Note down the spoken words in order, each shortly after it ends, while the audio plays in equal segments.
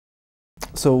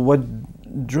So what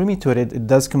drew me to it, it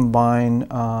does combine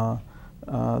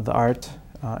the art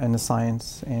and the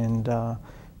science, and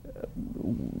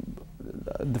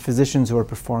the physicians who are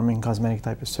performing cosmetic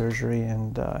type of surgery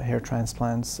and hair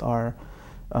transplants are,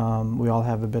 we all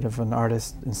have a bit of an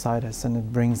artist inside us, and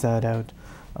it brings that out.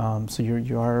 So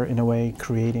you are in a way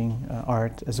creating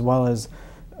art, as well as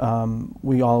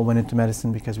we all went into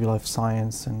medicine because we love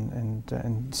science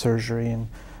and surgery,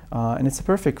 and it's a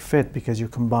perfect fit because you're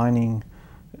combining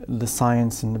the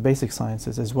science and the basic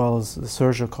sciences as well as the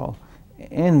surgical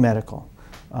and medical,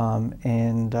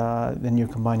 and then you're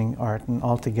combining art, and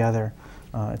all together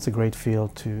it's a great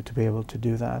field to be able to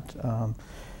do that.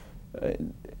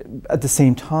 At the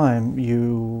same time,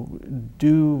 you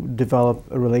do develop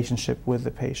a relationship with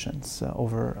the patients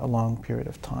over a long period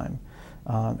of time,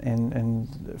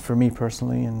 and for me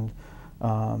personally, and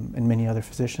many other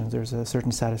physicians, there's a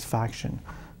certain satisfaction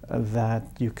that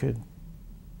you could,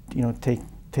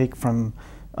 take from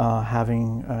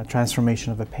having a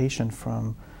transformation of a patient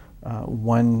from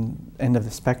one end of the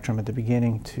spectrum at the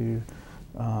beginning to,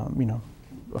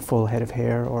 a full head of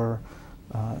hair, or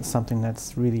something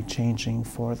that's really changing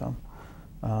for them.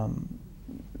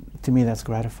 To me, that's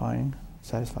gratifying,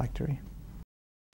 satisfactory.